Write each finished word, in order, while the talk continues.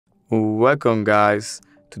Welcome guys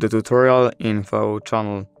to the tutorial info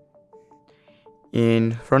channel.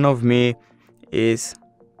 In front of me is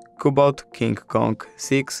Cubot King Kong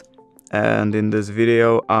 6, and in this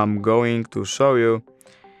video I'm going to show you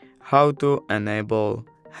how to enable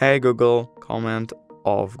Hey Google command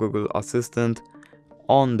of Google Assistant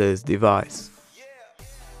on this device.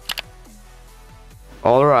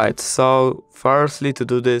 Alright, so firstly, to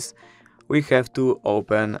do this we have to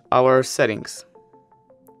open our settings.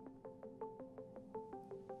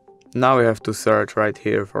 Now we have to search right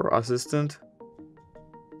here for Assistant.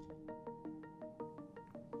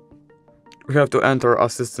 We have to enter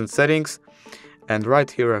Assistant settings, and right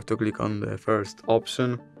here we have to click on the first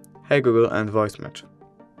option, Hey Google and Voice Match.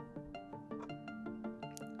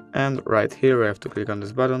 And right here we have to click on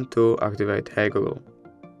this button to activate Hey Google.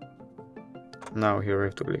 Now here we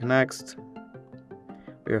have to click Next.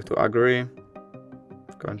 We have to agree,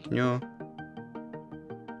 continue.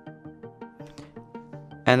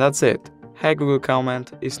 And that's it. Hey Google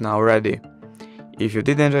command is now ready. If you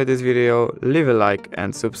did enjoy this video, leave a like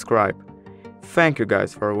and subscribe. Thank you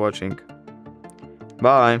guys for watching.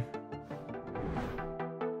 Bye!